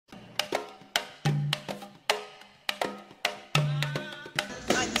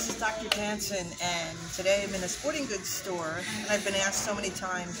Dr. Janson, and today I'm in a sporting goods store, and I've been asked so many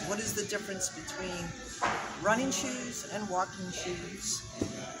times, what is the difference between running shoes and walking shoes?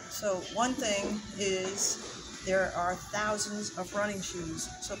 So one thing is there are thousands of running shoes.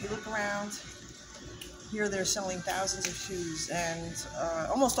 So if you look around, here they're selling thousands of shoes, and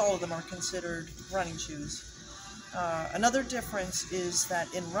almost all of them are considered running shoes. Another difference is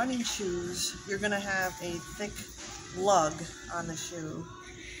that in running shoes, you're going to have a thick lug on the shoe.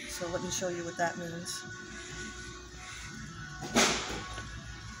 So let me show you what that means.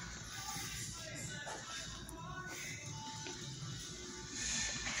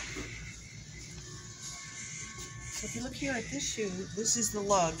 So if you look here at this shoe, this is the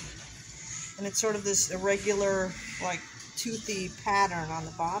lug. And it's sort of this irregular, like, toothy pattern on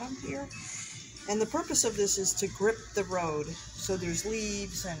the bottom here. And the purpose of this is to grip the road. So there's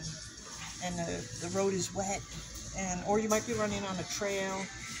leaves and the road is wet, or you might be running on a trail,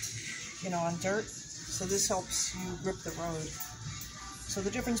 on dirt. So this helps you grip the road. So the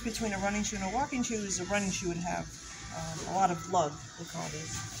difference between a running shoe and a walking shoe is a running shoe would have a lot of lug, they call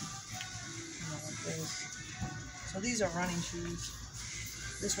this, like this. So these are running shoes.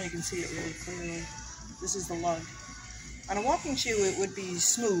 This one you can see it really clearly. This is the lug. On a walking shoe, it would be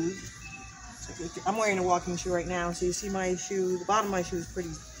smooth. So I'm wearing a walking shoe right now, so you see my shoe, the bottom of my shoe is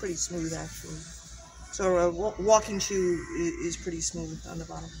pretty smooth actually. So a walking shoe is pretty smooth on the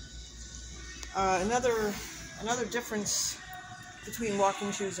bottom. Another difference between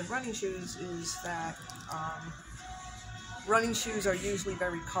walking shoes and running shoes is that running shoes are usually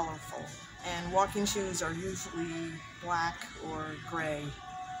very colorful, and walking shoes are usually black or gray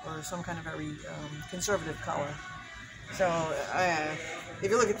or some kind of very conservative color. So if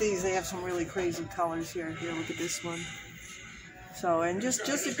you look at these, they have some really crazy colors here. Here, look at this one. So, and just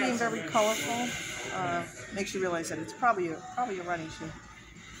it being very colorful makes you realize that it's probably a running shoe.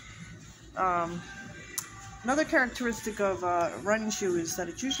 Another characteristic of a running shoe is that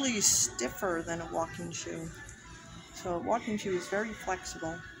it's usually stiffer than a walking shoe. So a walking shoe is very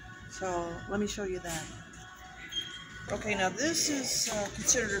flexible. So let me show you that. Okay, now this is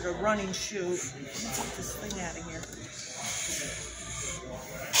considered a running shoe. Let me take this thing out of here.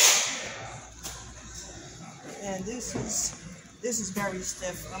 And this is very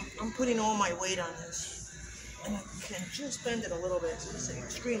stiff. I'm putting all my weight on this, and I can just bend it a little bit. So it's an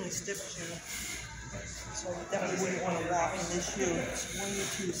extremely stiff shoe. So you definitely wouldn't want to walk in this shoe. It's way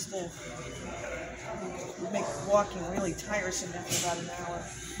too stiff. It would make walking really tiresome after about an hour.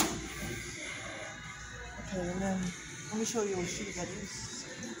 Okay, and then let me show you a shoe that is.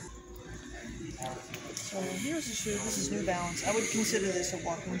 So here's a shoe. This is New Balance. I would consider this a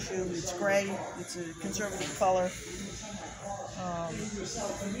walking shoe. It's gray. It's a conservative color. It's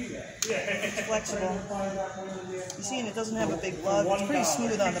flexible. You see, and it doesn't have a big lug. It's pretty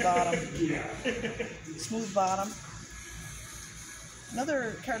smooth on the bottom. Smooth bottom.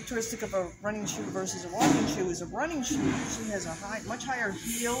 Another characteristic of a running shoe versus a walking shoe is a running shoe usually has a much higher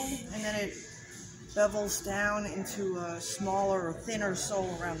heel, and then it bevels down into a smaller or thinner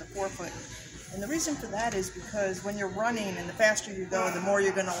sole around the forefoot. And the reason for that is because when you're running, and the faster you go, the more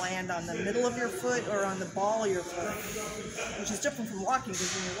you're going to land on the middle of your foot or on the ball of your foot, which is different from walking,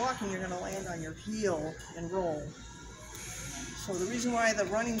 because when you're walking, you're going to land on your heel and roll. So the reason why the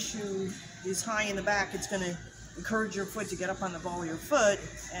running shoe is high in the back, it's going to encourage your foot to get up on the ball of your foot,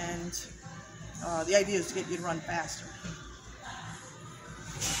 and the idea is to get you to run faster.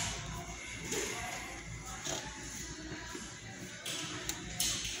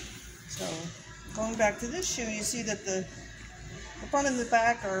 So, going back to this shoe, you see that the front and the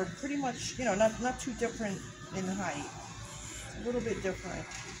back are pretty much, not too different in height. It's a little bit different.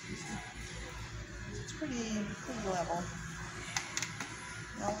 It's pretty level.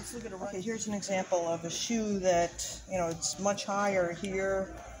 Now let's look at a running. Okay, here's an example of a shoe that, it's much higher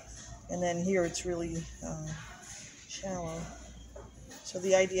here, and then here it's really shallow. So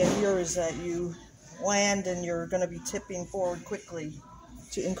the idea here is that you land and you're going to be tipping forward quickly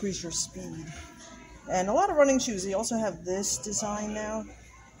to increase your speed. And a lot of running shoes, they also have this design now,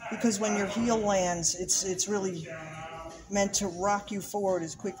 because when your heel lands, it's really meant to rock you forward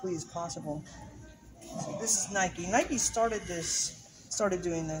as quickly as possible. So this is Nike. Nike started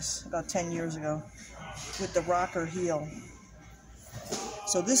doing this about 10 years ago with the rocker heel.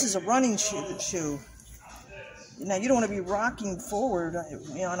 So this is a running shoe. Now you don't want to be rocking forward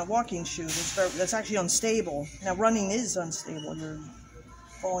on a walking shoe. That's actually unstable. Now running is unstable. You're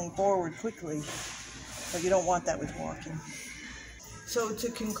falling forward quickly, but you don't want that with walking. So to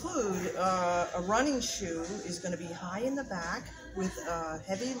conclude, a running shoe is going to be high in the back with a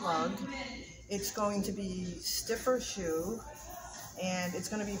heavy lug. It's going to be stiffer shoe, and it's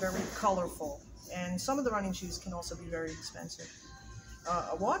going to be very colorful. And some of the running shoes can also be very expensive.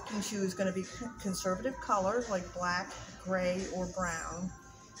 A walking shoe is going to be conservative color, like black, gray, or brown.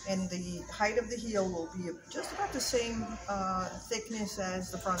 And the height of the heel will be just about the same thickness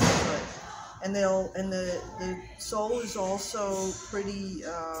as the front of the foot. And the sole is also pretty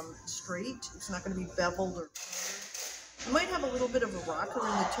straight. It's not going to be beveled or curved. You might have a little bit of a rocker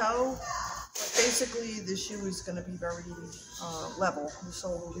in the toe, but basically the shoe is going to be very level. The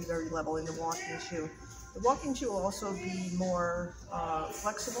sole will be very level in the walking shoe. The walking shoe will also be more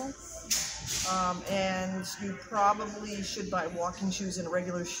flexible. And you probably should buy walking shoes in a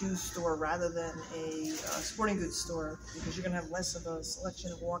regular shoe store rather than a sporting goods store, because you're going to have less of a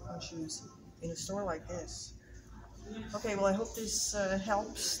selection of walking shoes in a store like this. Okay, well, I hope this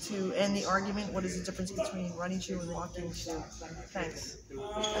helps to end the argument. What is the difference between running shoe and walking shoe? Thanks.